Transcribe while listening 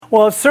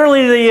Well, it's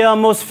certainly the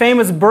most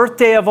famous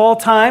birthday of all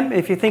time.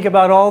 If you think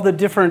about all the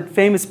different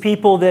famous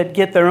people that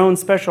get their own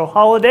special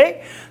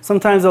holiday,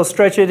 sometimes they'll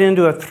stretch it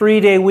into a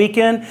 3-day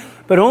weekend,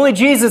 but only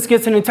Jesus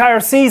gets an entire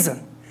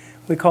season.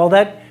 We call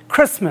that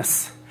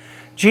Christmas.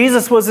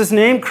 Jesus was his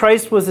name,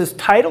 Christ was his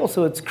title,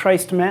 so it's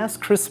Christmas,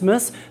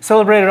 Christmas,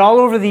 celebrated all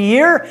over the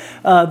year.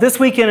 This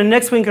weekend and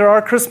next week are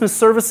our Christmas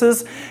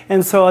services,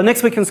 and so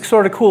next weekend's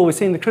sort of cool. We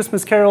sing the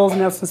Christmas carols and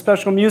have some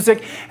special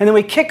music, and then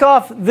we kick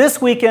off this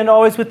weekend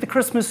always with the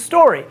Christmas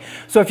story.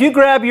 So if you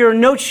grab your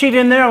note sheet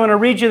in there, I want to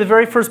read you the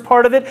very first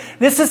part of it.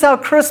 This is how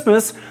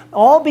Christmas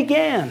all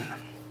began.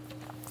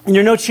 In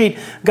your note sheet,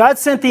 God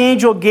sent the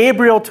angel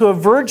Gabriel to a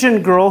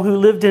virgin girl who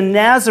lived in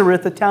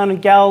Nazareth, a town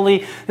in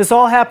Galilee. This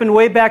all happened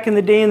way back in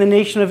the day in the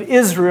nation of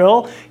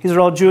Israel. These are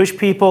all Jewish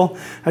people.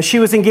 She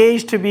was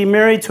engaged to be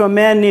married to a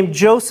man named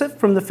Joseph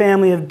from the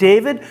family of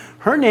David.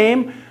 Her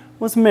name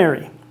was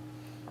Mary.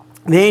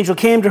 The angel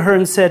came to her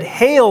and said,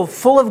 "Hail,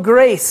 full of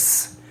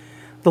grace,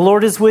 the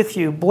Lord is with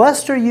you.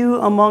 Blessed are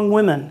you among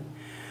women."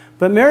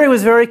 But Mary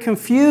was very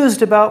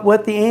confused about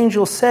what the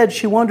angel said.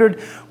 She wondered,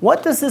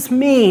 what does this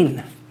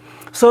mean?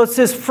 So it's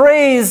this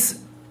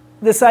phrase,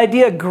 this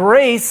idea,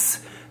 grace,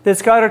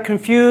 that's got her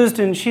confused,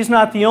 and she's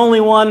not the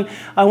only one.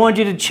 I want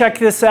you to check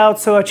this out.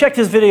 So check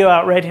this video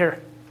out right here.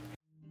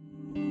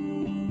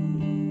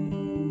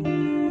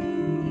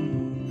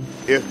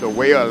 It's the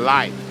way of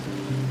life.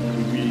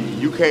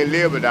 You can't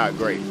live without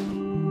grace.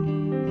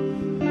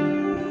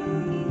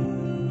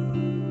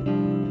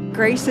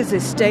 Grace is a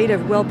state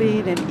of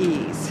well-being and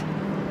ease.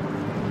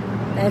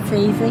 That's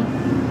easy.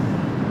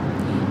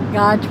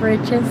 God's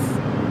riches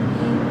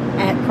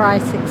at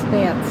Christ's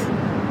expense.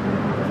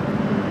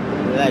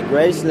 Like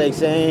grace, like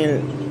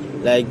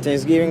saying, like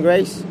Thanksgiving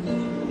grace.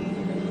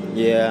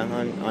 Yeah,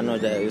 I know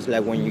that. It's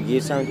like when you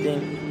give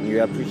something,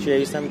 you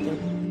appreciate something.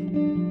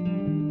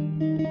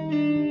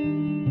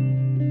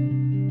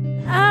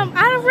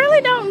 I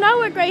really don't know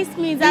what grace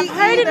means. I've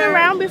heard it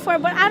around before,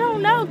 but I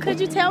don't know. Could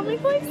you tell me,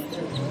 please?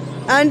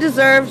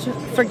 Undeserved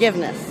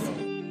forgiveness.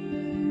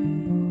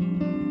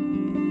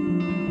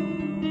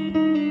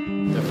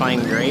 Define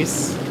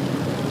grace.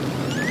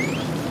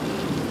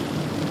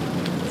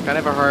 It's kind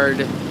of a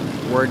hard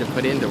word to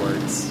put into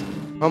words.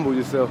 Humble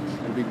yourself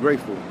and be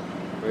grateful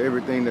for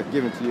everything that's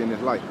given to you in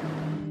this life.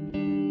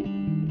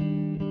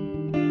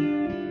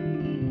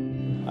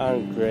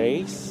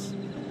 Grace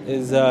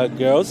is a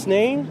girl's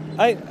name.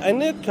 I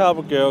knew a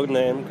couple girl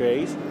named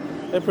Grace.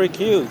 They're pretty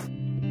cute.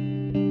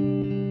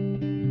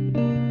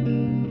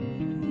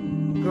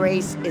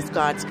 Grace is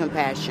God's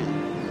compassion.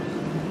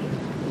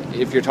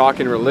 If you're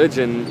talking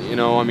religion,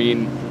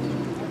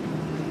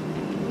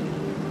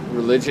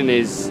 religion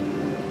is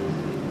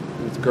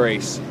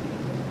grace.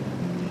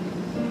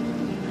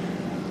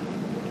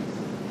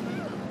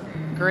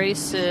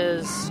 Grace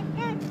is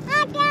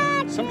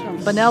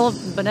sometimes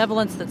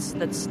benevolence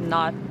that's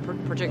not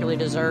particularly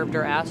deserved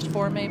or asked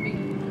for, maybe.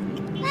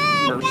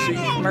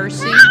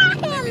 Mercy,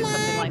 maybe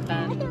something like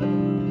that.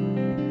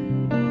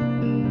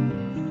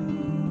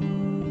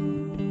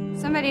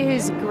 Somebody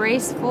who's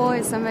graceful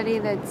is somebody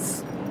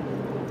that's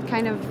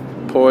kind of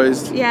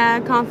poised. Yeah,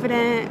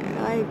 confident,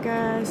 like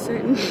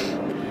certain.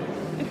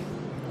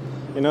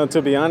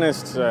 To be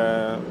honest,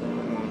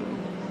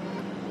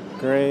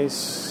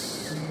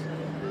 grace,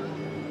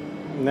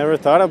 never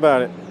thought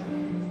about it.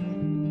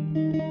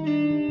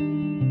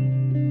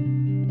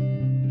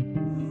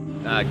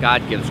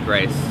 God gives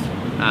grace.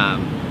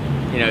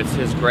 It's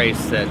His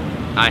grace that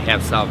I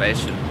have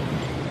salvation.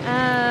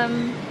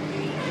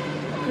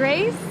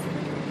 Grace?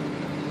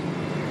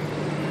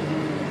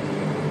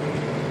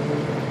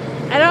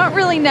 I don't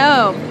really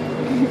know.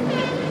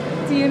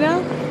 Do you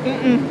know?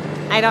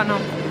 I don't know.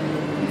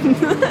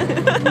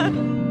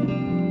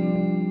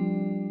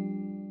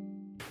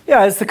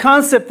 Yeah, it's the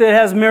concept that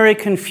has Mary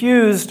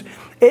confused.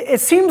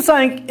 It seems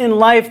like in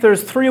life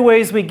there's 3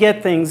 ways we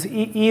get things.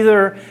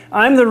 Either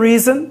I'm the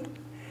reason,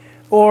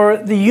 or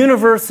the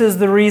universe is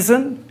the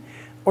reason,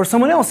 or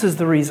someone else is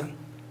the reason.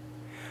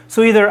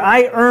 So either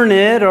I earn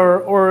it,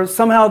 or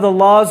somehow the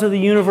laws of the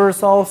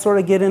universe all sort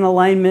of get in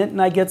alignment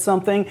and I get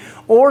something,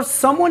 or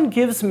someone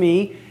gives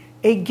me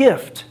a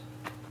gift.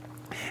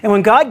 And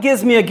when God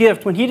gives me a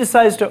gift, when He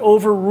decides to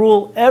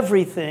overrule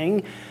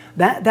everything,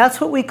 that's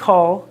what we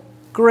call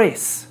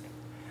grace.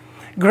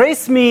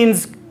 Grace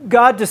means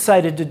God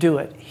decided to do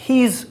it.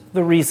 He's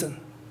the reason.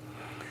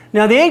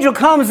 Now the angel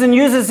comes and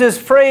uses this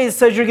phrase,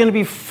 says you're going to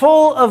be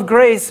full of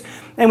grace.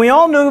 And we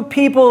all know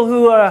people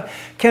who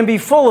can be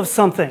full of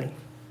something.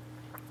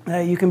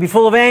 You can be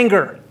full of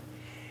anger.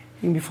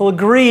 You can be full of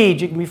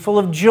greed. You can be full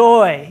of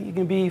joy. You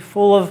can be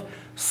full of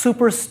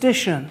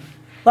superstition.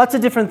 Lots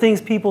of different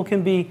things people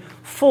can be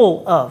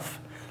full of.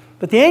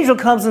 But the angel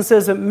comes and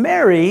says that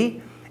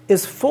Mary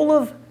is full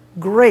of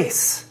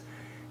grace.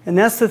 And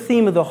that's the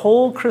theme of the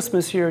whole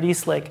Christmas here at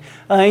Eastlake.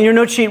 In your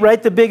note sheet,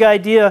 write the big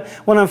idea.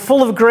 When I'm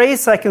full of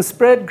grace, I can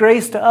spread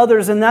grace to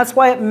others. And that's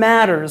why it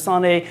matters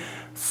on a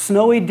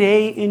snowy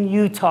day in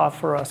Utah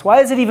for us.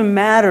 Why does it even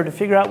matter to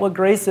figure out what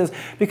grace is?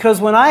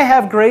 Because when I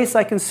have grace,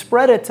 I can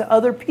spread it to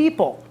other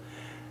people.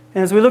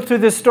 And as we look through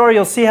this story,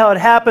 you'll see how it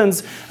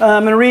happens.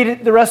 I'm going to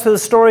read the rest of the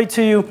story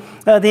to you.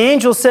 The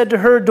angel said to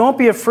her, "Don't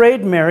be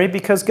afraid, Mary,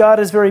 because God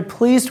is very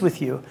pleased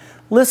with you.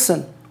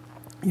 Listen,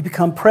 you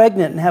become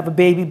pregnant and have a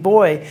baby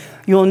boy.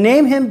 You will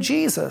name him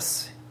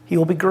Jesus. He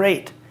will be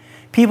great.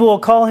 People will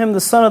call him the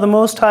Son of the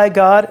Most High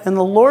God, and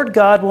the Lord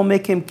God will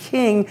make him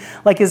king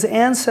like his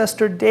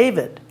ancestor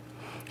David.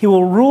 He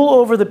will rule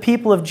over the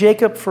people of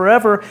Jacob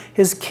forever.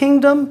 His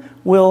kingdom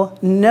will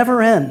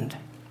never end."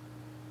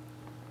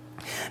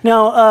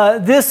 Now,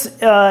 this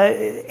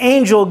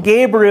angel,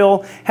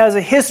 Gabriel, has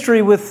a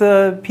history with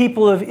the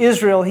people of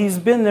Israel. He's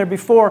been there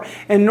before.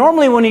 And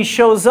normally when he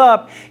shows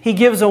up, he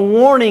gives a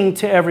warning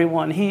to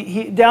everyone.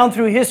 He down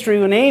through history,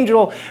 when an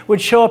angel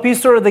would show up,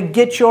 he's sort of the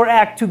get your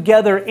act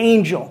together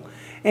angel.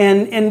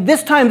 And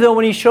this time, though,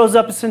 when he shows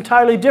up, it's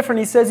entirely different.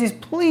 He says he's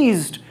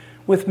pleased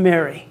with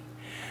Mary.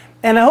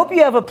 And I hope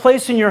you have a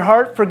place in your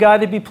heart for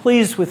God to be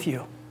pleased with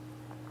you.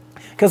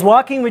 Because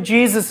walking with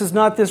Jesus is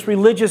not this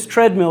religious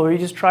treadmill where you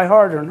just try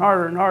harder and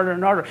harder and harder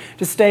and harder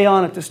to stay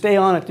on it,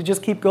 to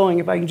just keep going,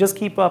 if I can just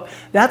keep up.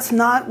 That's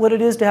not what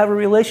it is to have a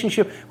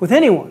relationship with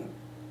anyone,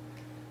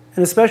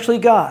 and especially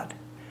God.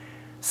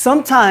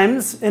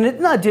 Sometimes, and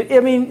it's not, I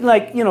mean,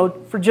 like, you know,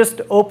 for just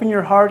to open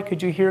your heart,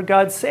 could you hear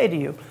God say to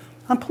you,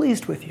 "I'm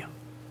pleased with you."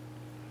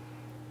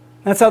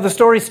 That's how the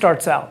story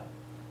starts out.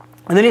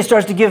 And then he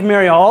starts to give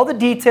Mary all the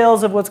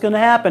details of what's going to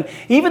happen,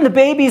 even the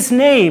baby's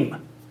name.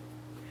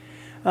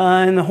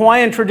 In the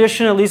Hawaiian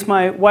tradition, at least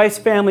my wife's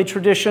family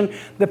tradition,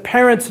 the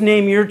parents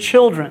name your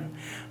children.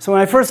 So when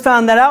I first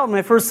found that out, when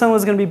my first son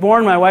was going to be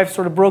born, my wife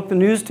sort of broke the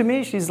news to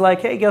me. She's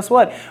like, "Hey, guess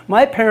what?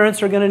 My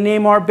parents are going to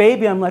name our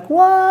baby." I'm like,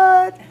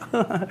 "What?"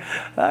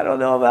 I don't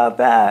know about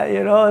that,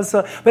 you know. And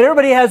so, but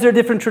everybody has their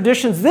different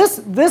traditions.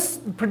 This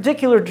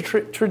particular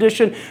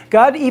tradition,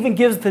 God even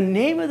gives the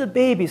name of the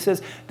baby.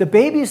 Says the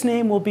baby's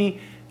name will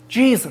be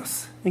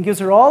Jesus, and gives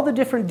her all the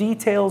different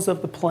details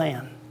of the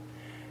plan.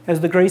 As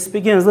the grace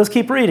begins, let's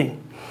keep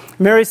reading.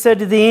 Mary said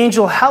to the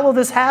angel, "How will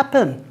this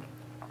happen?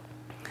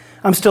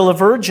 I'm still a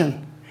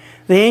virgin."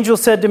 The angel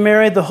said to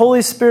Mary, "The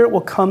Holy Spirit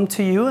will come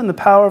to you, and the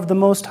power of the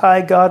Most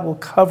High God will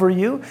cover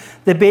you.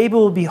 The baby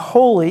will be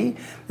holy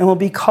and will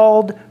be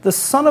called the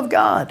Son of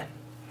God."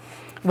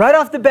 Right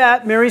off the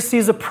bat, Mary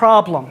sees a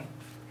problem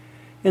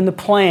in the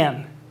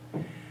plan.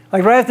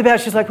 Like right off the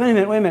bat, she's like, wait a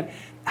minute.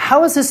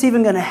 How is this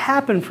even going to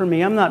happen for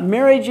me? I'm not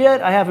married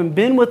yet. I haven't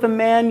been with a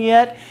man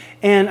yet.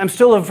 And I'm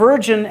still a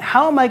virgin.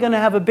 How am I going to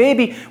have a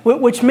baby?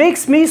 Which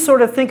makes me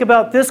sort of think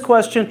about this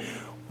question.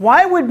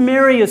 Why would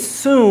Mary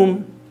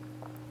assume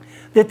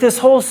that this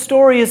whole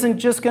story isn't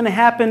just going to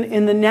happen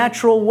in the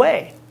natural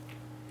way?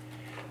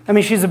 I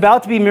mean, she's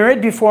about to be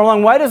married before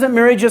long. Why doesn't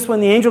Mary just,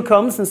 when the angel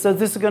comes and says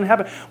this is going to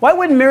happen, why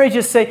wouldn't Mary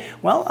just say,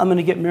 well, I'm going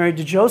to get married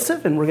to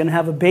Joseph and we're going to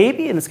have a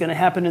baby and it's going to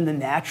happen in the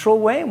natural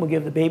way and we'll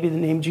give the baby the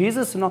name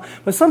Jesus and all.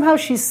 But somehow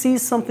she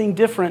sees something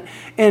different.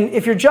 And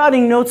if you're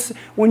jotting notes,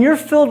 when you're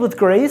filled with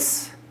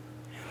grace,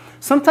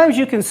 sometimes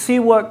you can see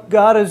what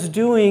God is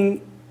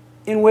doing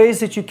in ways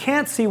that you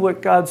can't see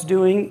what God's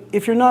doing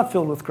if you're not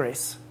filled with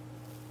grace.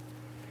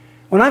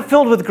 When I'm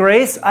filled with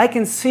grace, I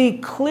can see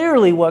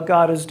clearly what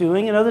God is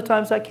doing, and other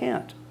times I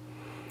can't.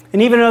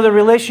 And even in other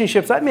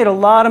relationships, I've made a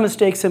lot of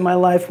mistakes in my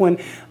life when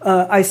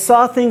I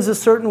saw things a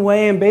certain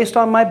way, and based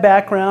on my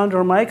background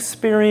or my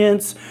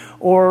experience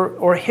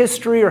or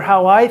history or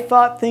how I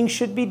thought things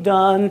should be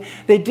done,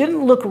 they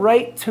didn't look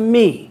right to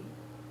me.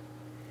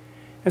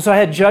 And so I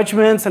had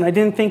judgments, and I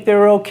didn't think they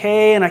were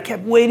okay, and I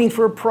kept waiting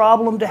for a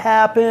problem to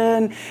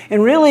happen.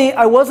 And really,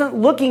 I wasn't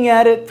looking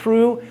at it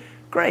through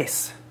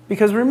grace.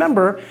 Because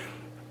remember,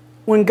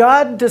 when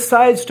God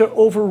decides to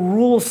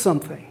overrule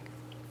something,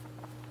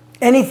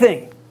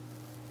 anything,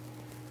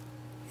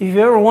 if you've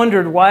ever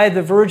wondered why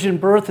the virgin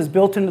birth is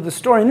built into the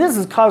story, and this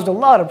has caused a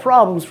lot of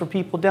problems for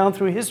people down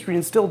through history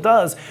and still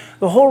does,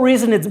 the whole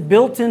reason it's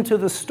built into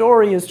the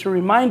story is to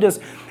remind us,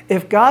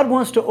 if God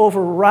wants to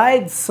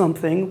override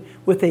something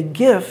with a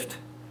gift,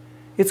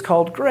 it's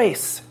called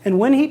grace. And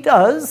when he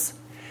does,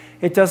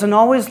 it doesn't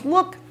always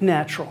look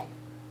natural.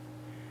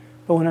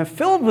 But when I'm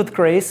filled with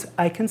grace,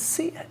 I can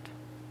see it.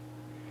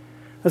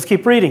 Let's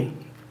keep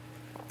reading.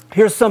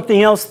 Here's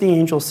something else the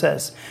angel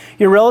says.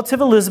 Your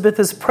relative Elizabeth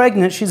is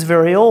pregnant. She's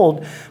very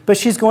old, but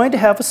she's going to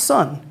have a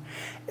son.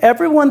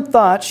 Everyone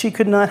thought she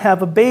could not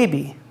have a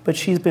baby, but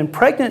she's been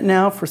pregnant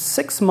now for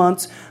 6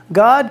 months.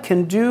 God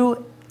can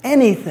do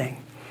anything.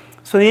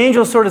 So the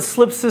angel sort of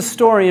slips this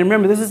story. And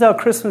remember, this is how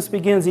Christmas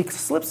begins. He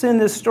slips in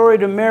this story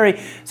to Mary.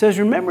 Says,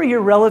 remember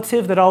your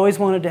relative that always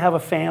wanted to have a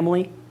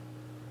family?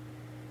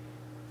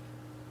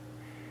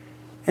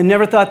 And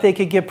never thought they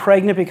could get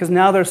pregnant because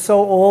now they're so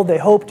old. They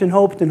hoped and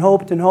hoped and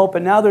hoped and hoped.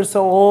 And now they're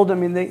so old. I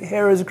mean, the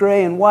hair is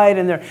gray and white.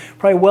 And they're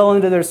probably well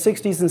into their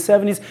 60s and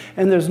 70s.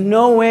 And there's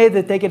no way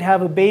that they could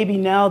have a baby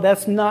now.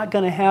 That's not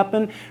going to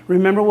happen.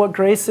 Remember what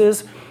grace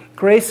is?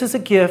 Grace is a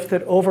gift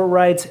that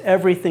overrides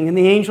everything. And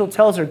the angel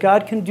tells her,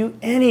 God can do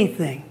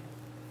anything.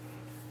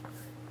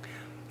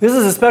 This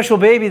is a special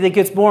baby that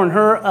gets born.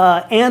 Her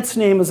aunt's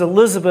name is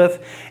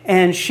Elizabeth.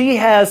 And she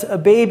has a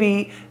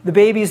baby. The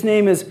baby's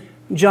name is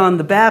John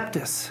the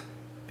Baptist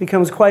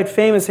becomes quite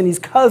famous, and he's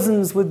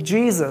cousins with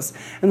Jesus.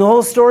 And the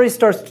whole story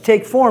starts to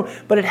take form,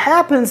 but it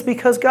happens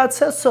because God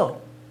says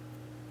so.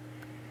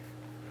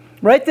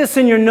 Write this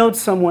in your notes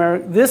somewhere.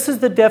 This is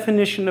the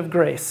definition of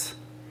grace.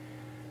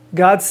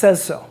 God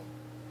says so.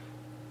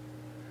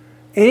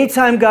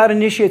 Anytime God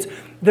initiates,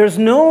 there's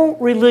no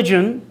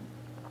religion,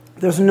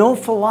 there's no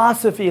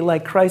philosophy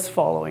like Christ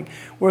following,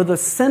 where the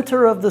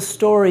center of the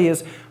story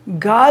is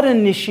God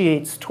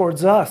initiates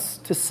towards us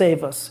to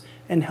save us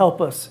and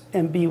help us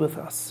and be with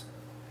us.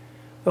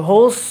 The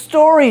whole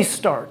story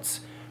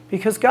starts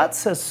because God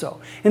says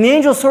so. And the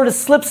angel sort of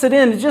slips it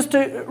in just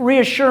to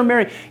reassure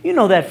Mary. You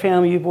know that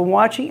family you've been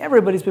watching.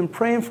 Everybody's been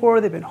praying for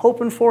her. They've been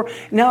hoping for her.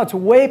 Now it's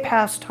way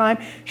past time.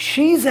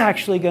 She's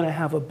actually going to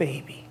have a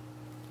baby.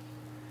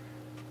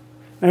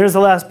 Now here's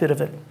the last bit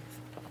of it.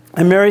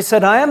 And Mary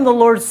said, I am the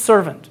Lord's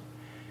servant.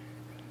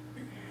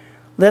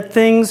 Let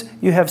things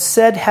you have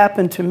said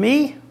happen to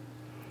me.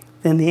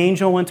 Then the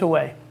angel went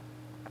away.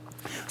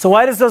 So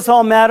why does this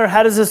all matter?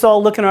 How does this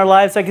all look in our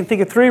lives? I can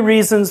think of 3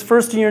 reasons.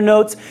 First, in your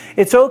notes,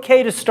 it's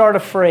okay to start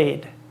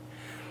afraid.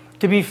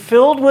 To be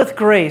filled with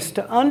grace,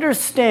 to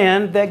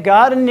understand that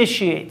God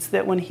initiates,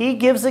 that when He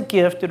gives a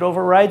gift, it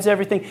overrides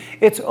everything.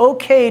 It's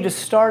okay to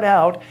start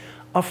out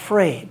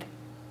afraid.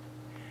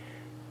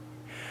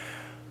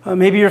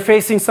 Maybe you're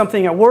facing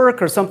something at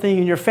work or something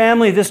in your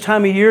family. This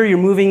time of year, you're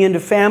moving into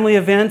family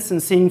events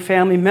and seeing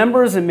family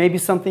members, and maybe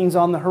something's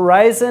on the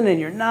horizon and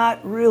you're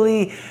not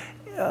really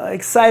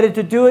excited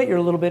to do it. You're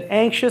a little bit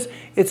anxious.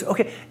 It's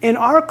okay. In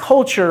our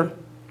culture,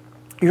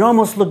 you're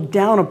almost looked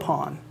down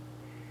upon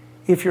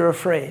if you're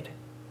afraid.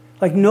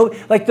 Like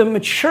the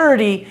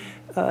maturity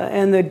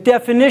and the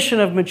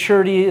definition of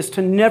maturity is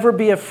to never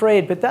be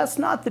afraid, but that's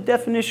not the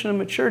definition of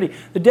maturity.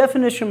 The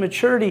definition of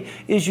maturity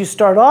is you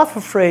start off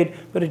afraid,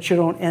 but you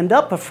don't end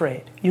up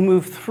afraid. You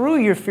move through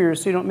your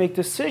fears so you don't make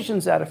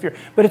decisions out of fear.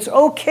 But it's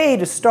okay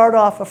to start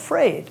off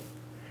afraid.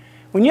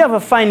 When you have a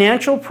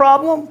financial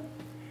problem,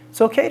 it's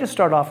okay to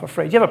start off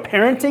afraid. You have a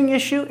parenting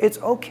issue, it's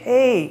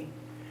okay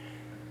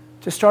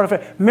to start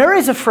afraid.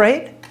 Mary's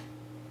afraid.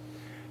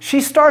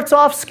 She starts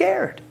off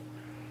scared.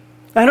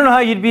 I don't know how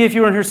you'd be if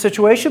you were in her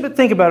situation, but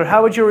think about it.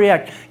 How would you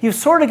react? You've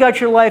sort of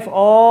got your life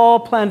all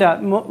planned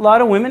out. A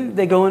lot of women,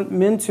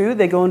 men too,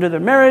 they go into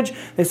their marriage.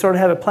 They sort of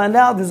have it planned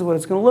out. This is what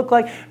it's going to look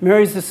like.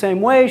 Mary's the same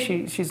way.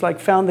 She's like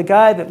found the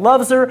guy that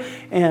loves her,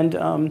 and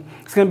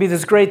it's going to be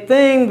this great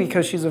thing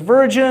because she's a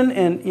virgin,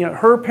 and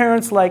her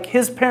parents like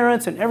his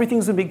parents, and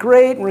everything's going to be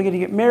great, and we're going to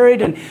get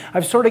married, and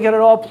I've sort of got it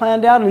all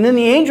planned out. And then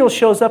the angel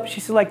shows up, and she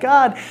says,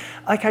 God,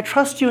 I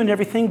trust you and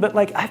everything, but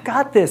I've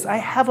got this. I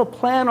have a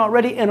plan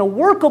already, and a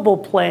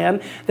workable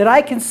plan that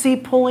I can see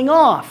pulling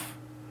off.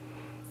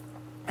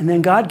 And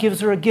then God gives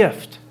her a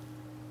gift.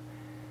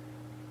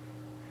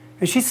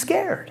 And she's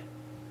scared.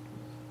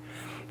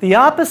 The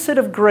opposite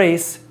of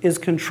grace is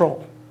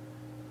control.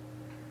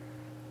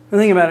 And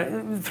think about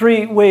it.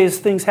 3 ways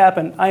things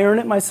happen. I earn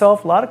it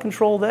myself, a lot of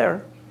control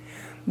there.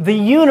 The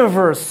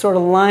universe sort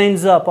of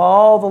lines up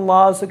all the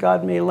laws that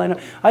God made line up.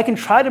 I can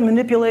try to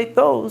manipulate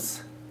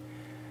those.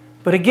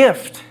 But a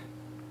gift,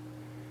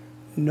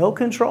 no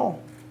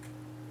control.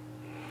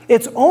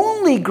 It's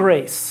only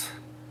grace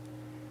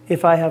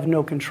if I have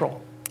no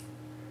control.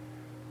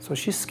 So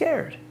she's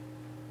scared.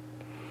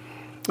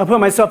 I'll put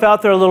myself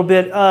out there a little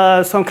bit.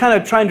 So I'm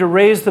kind of trying to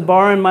raise the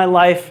bar in my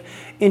life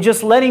in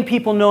just letting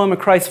people know I'm a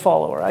Christ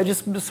follower. I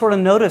just sort of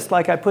noticed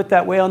I put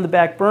that way on the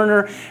back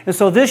burner. And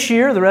so this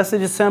year, the rest of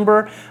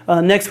December,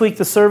 next week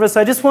the service,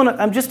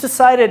 I'm just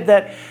decided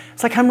that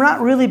it's I'm not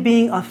really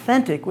being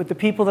authentic with the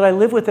people that I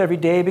live with every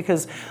day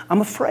because I'm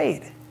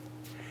afraid.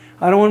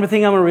 I don't want to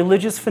think I'm a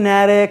religious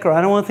fanatic, or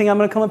I don't want to think I'm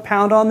going to come and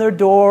pound on their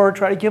door, or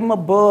try to give them a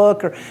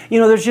book, or,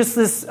 there's just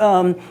this,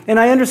 and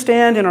I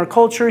understand in our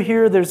culture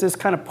here, there's this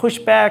kind of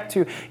pushback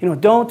to,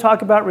 don't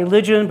talk about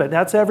religion, but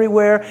that's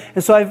everywhere.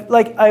 And so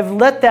I've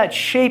let that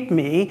shape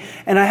me,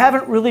 and I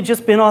haven't really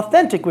just been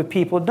authentic with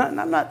people.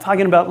 I'm not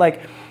talking about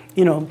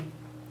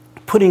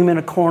putting them in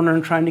a corner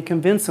and trying to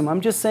convince them.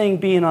 I'm just saying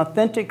be an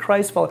authentic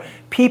Christ follower.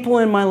 People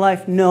in my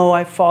life know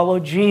I follow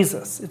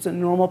Jesus. It's a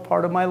normal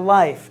part of my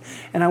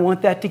life. And I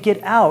want that to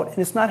get out. And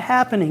it's not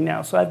happening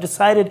now. So I've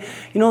decided,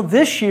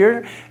 this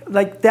year,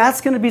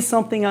 that's going to be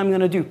something I'm going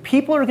to do.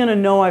 People are going to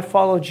know I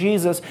follow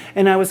Jesus.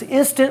 And I was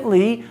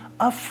instantly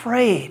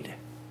afraid.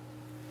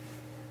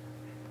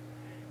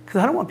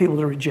 Because I don't want people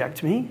to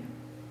reject me.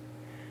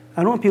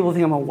 I don't want people to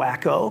think I'm a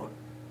wacko.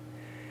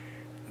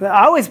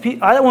 I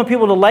want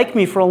people to like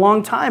me for a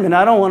long time, and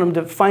I don't want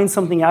them to find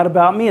something out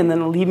about me and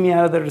then leave me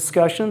out of their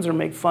discussions or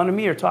make fun of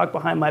me or talk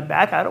behind my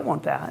back. I don't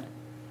want that.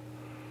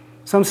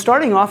 So I'm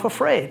starting off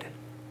afraid.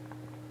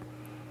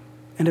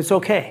 And it's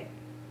okay.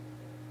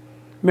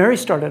 Mary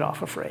started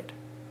off afraid.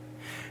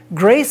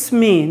 Grace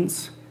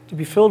means, to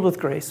be filled with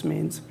grace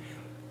means,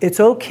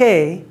 it's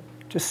okay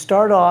to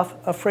start off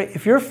afraid.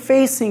 If you're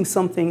facing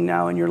something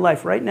now in your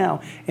life right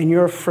now and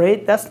you're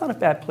afraid, that's not a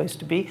bad place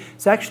to be.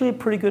 It's actually a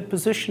pretty good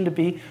position to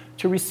be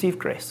to receive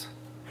grace.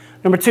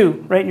 Number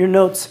 2, write in your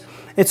notes,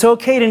 it's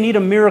okay to need a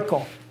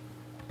miracle.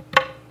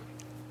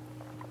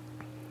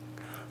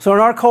 So in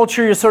our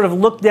culture, you're sort of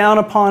looked down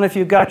upon if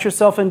you got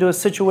yourself into a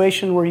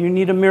situation where you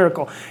need a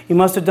miracle. You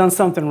must have done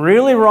something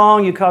really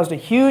wrong. You caused a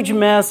huge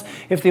mess.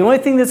 If the only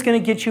thing that's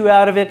going to get you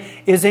out of it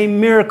is a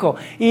miracle.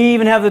 You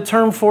even have the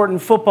term for it in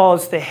football.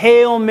 It's the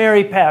Hail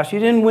Mary pass. You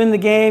didn't win the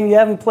game. You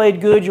haven't played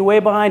good. You're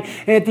way behind.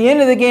 And at the end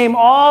of the game,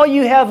 all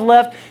you have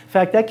left, in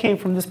fact, that came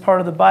from this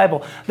part of the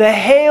Bible, the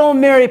Hail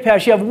Mary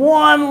pass. You have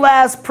one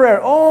last prayer.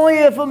 Only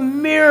if a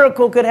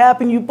miracle could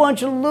happen, you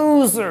bunch of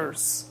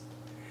losers.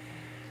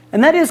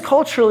 And that is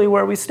culturally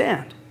where we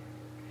stand.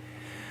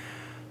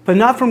 But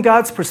not from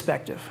God's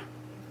perspective.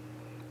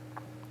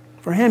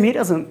 For him, he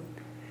doesn't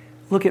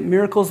look at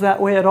miracles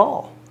that way at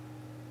all.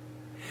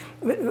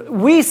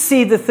 We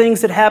see the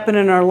things that happen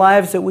in our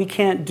lives that we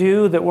can't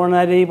do, that we're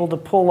not able to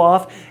pull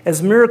off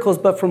as miracles.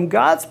 But from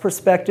God's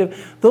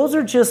perspective, those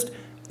are just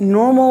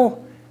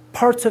normal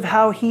parts of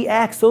how he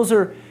acts. Those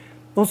are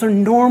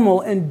normal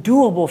and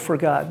doable for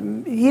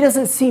God. He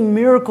doesn't see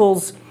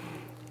miracles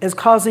as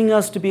causing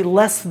us to be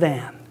less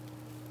than.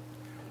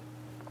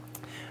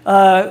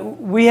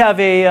 We have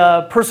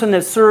a person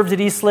that served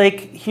at Eastlake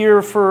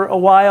here for a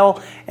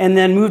while and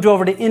then moved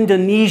over to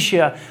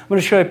Indonesia. I'm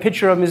going to show you a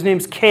picture of him. His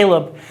name's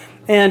Caleb.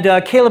 And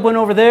Caleb went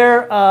over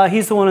there.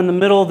 He's the one in the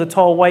middle, the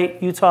tall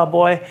white Utah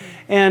boy.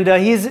 And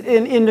he's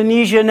in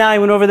Indonesia now. He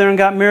went over there and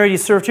got married. He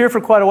served here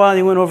for quite a while. And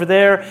he went over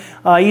there.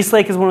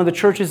 Eastlake is one of the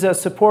churches that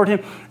support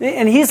him.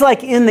 And he's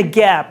like in the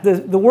gap.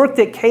 The work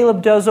that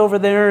Caleb does over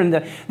there. And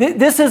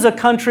this is a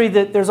country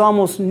that there's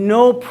almost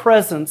no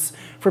presence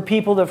for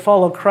people that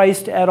follow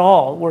Christ at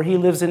all, where he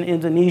lives in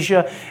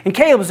Indonesia. And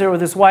Caleb's there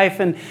with his wife,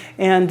 and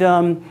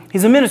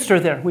he's a minister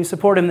there. We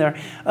support him there.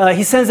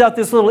 He sends out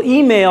this little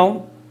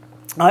email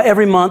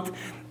every month.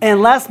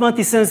 And last month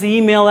he sends the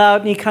email out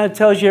and he kind of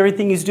tells you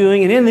everything he's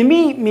doing. And in the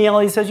email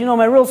he says,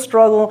 my real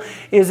struggle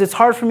is it's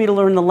hard for me to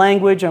learn the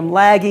language. I'm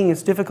lagging.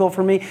 It's difficult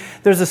for me.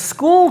 There's a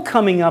school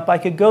coming up I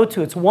could go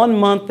to. It's 1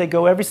 month. They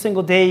go every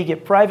single day. You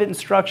get private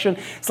instruction.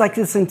 It's like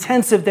this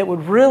intensive that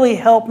would really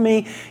help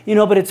me,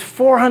 but it's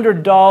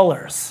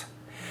 $400.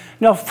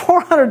 Now,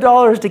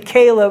 $400 to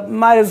Caleb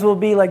might as well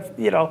be like,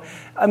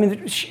 I'm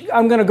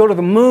going to go to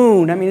the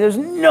moon. There's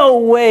no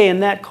way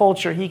in that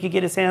culture he could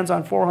get his hands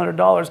on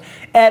 $400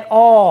 at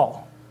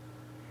all.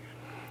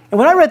 And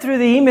when I read through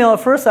the email at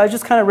first, I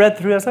just kind of read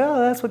through it. I was like,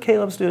 that's what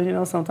Caleb's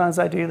doing. Sometimes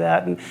I do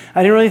that. And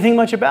I didn't really think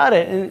much about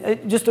it.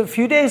 And just a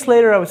few days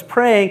later, I was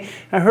praying, and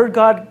I heard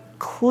God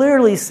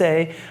clearly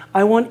say,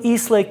 I want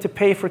Eastlake to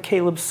pay for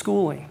Caleb's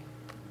schooling.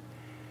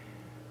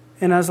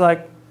 And I was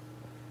like,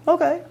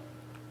 okay.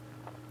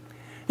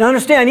 Now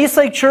understand,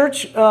 Eastlake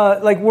Church,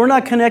 we're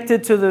not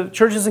connected to the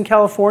churches in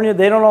California.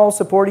 They don't all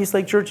support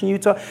Eastlake Church in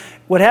Utah.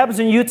 What happens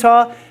in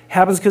Utah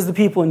happens because of the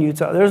people in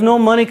Utah. There's no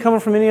money coming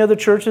from any other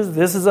churches.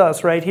 This is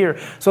us right here.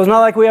 So it's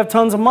not like we have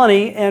tons of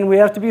money and we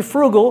have to be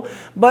frugal.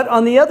 But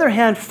on the other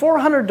hand,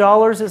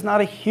 $400 is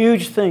not a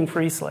huge thing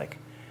for Eastlake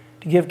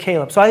to give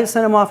Caleb. So I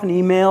sent him off an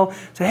email,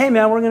 said, hey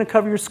man, we're going to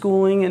cover your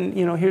schooling, and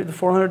here the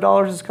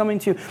 $400 is coming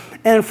to you.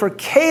 And for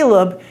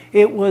Caleb,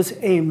 it was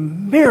a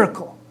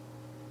miracle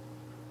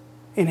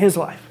in his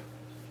life.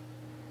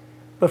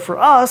 But for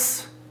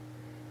us,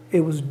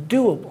 it was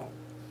doable.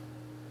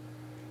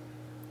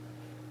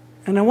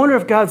 And I wonder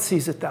if God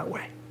sees it that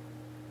way.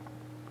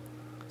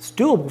 It's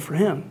doable for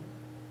him.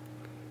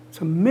 It's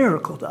a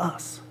miracle to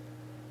us.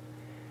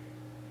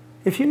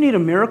 If you need a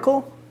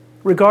miracle,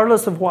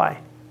 regardless of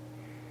why,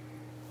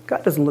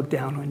 God doesn't look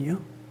down on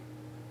you.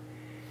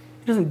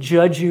 He doesn't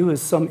judge you as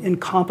some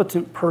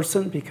incompetent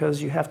person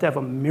because you have to have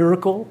a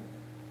miracle.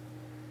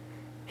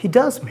 He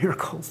does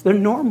miracles. They're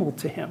normal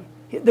to him.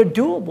 They're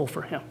doable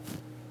for him.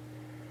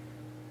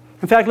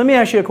 In fact, let me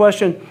ask you a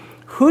question.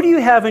 Who do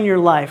you have in your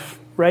life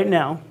right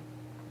now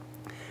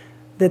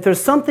that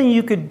there's something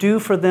you could do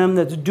for them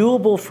that's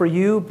doable for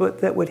you, but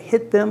that would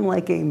hit them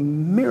like a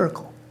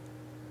miracle?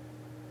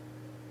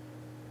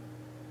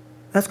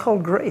 That's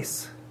called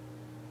grace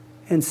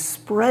and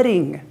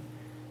spreading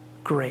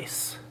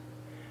grace.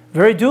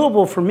 Very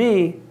doable for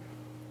me,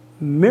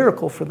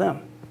 miracle for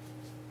them.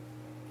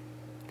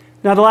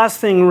 Now, the last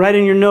thing, write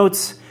in your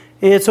notes,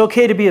 it's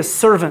okay to be a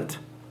servant.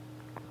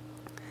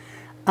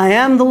 I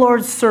am the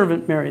Lord's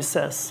servant, Mary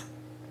says.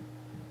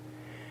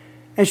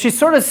 And she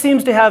sort of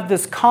seems to have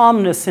this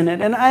calmness in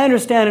it. And I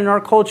understand in our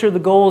culture the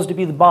goal is to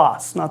be the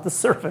boss, not the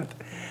servant.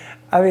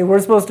 We're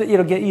supposed to,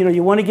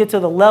 you want to get to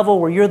the level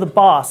where you're the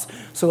boss,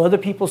 so other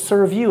people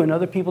serve you, and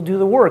other people do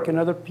the work, and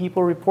other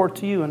people report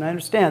to you. And I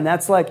understand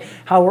that's like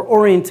how we're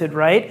oriented,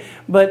 right?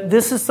 But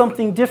this is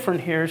something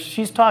different here.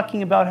 She's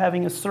talking about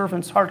having a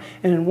servant's heart.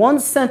 And in one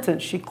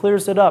sentence, she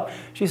clears it up.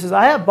 She says,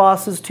 I have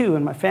bosses too.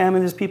 In my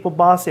family, there's people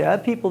bossy. I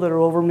have people that are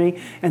over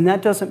me, and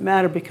that doesn't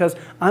matter because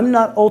I'm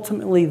not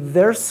ultimately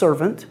their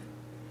servant.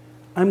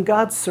 I'm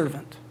God's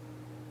servant.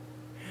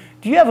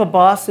 Do you have a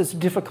boss that's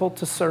difficult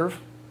to serve?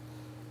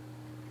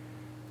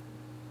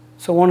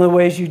 So one of the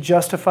ways you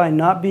justify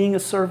not being a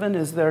servant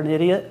is they're an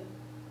idiot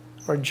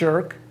or a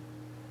jerk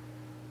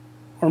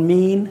or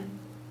mean.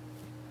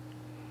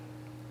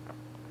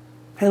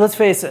 Hey, let's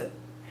face it.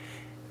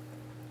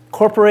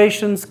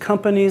 Corporations,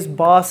 companies,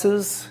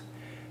 bosses,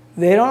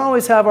 they don't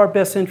always have our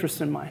best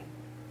interest in mind.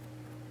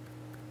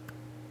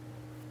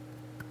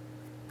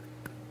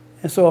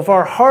 And so if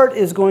our heart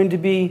is going to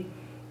be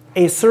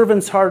a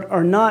servant's heart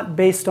or not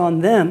based on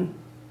them,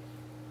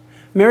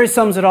 Mary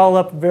sums it all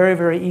up very,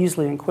 very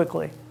easily and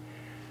quickly.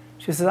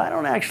 She says, I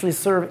don't actually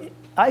serve,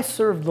 I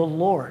serve the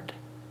Lord.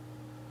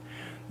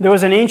 There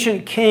was an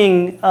ancient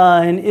king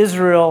in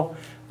Israel,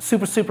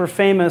 super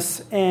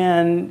famous,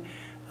 and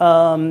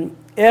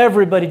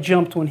everybody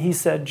jumped when he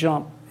said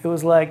jump. It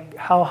was like,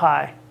 how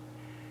high?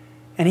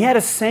 And he had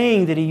a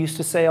saying that he used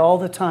to say all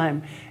the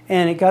time,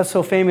 and it got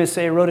so famous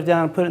they wrote it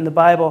down and put it in the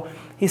Bible.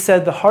 He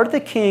said, the heart of the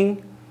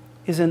king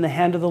is in the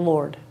hand of the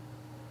Lord,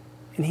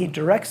 and he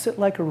directs it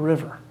like a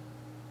river.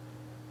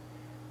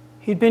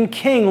 He'd been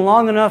king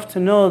long enough to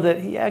know that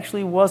he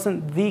actually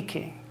wasn't the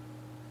king,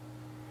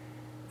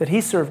 that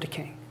he served a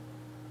king.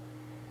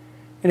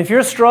 And if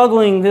you're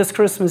struggling this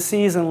Christmas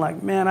season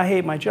like, man, I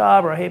hate my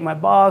job, or I hate my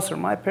boss, or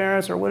my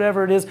parents, or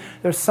whatever it is,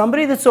 there's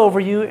somebody that's over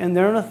you, and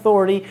they're an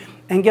authority,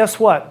 and guess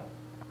what?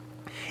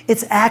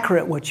 It's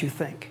accurate what you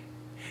think.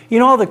 You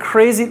know all the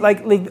crazy,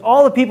 like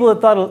all the people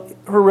that thought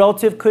her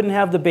relative couldn't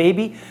have the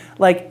baby,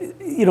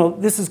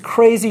 this is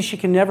crazy, she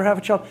can never have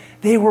a child.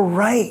 They were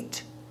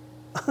right,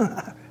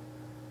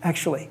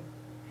 actually.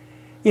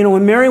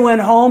 When Mary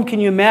went home, can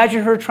you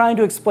imagine her trying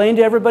to explain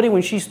to everybody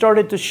when she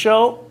started to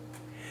show?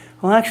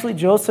 Well, actually,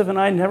 Joseph and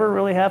I never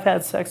really have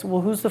had sex.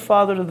 Well, who's the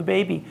father of the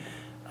baby?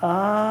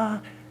 It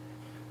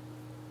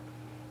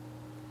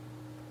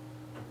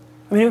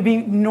would be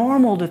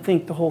normal to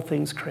think the whole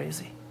thing's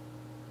crazy.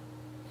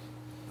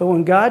 But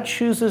when God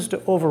chooses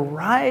to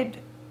override,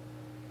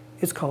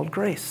 it's called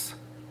grace.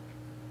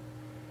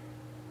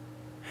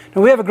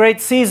 Now, we have a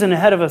great season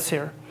ahead of us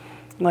here.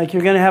 Like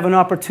you're going to have an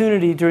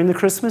opportunity during the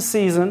Christmas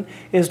season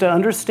is to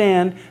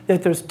understand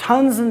that there's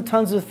tons and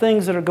tons of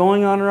things that are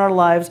going on in our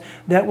lives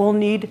that we'll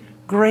need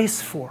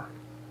grace for.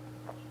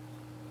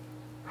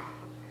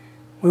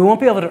 We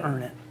won't be able to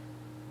earn it.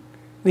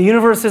 The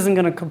universe isn't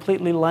going to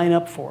completely line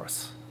up for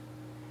us.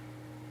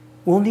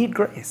 We'll need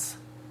grace.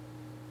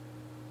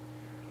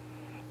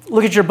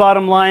 Look at your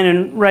bottom line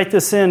and write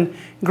this in.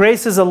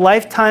 Grace is a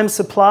lifetime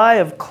supply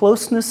of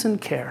closeness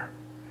and care.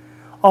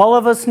 All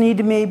of us need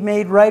to be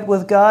made right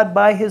with God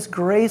by His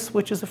grace,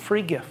 which is a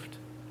free gift.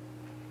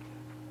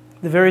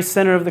 The very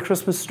center of the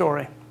Christmas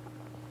story.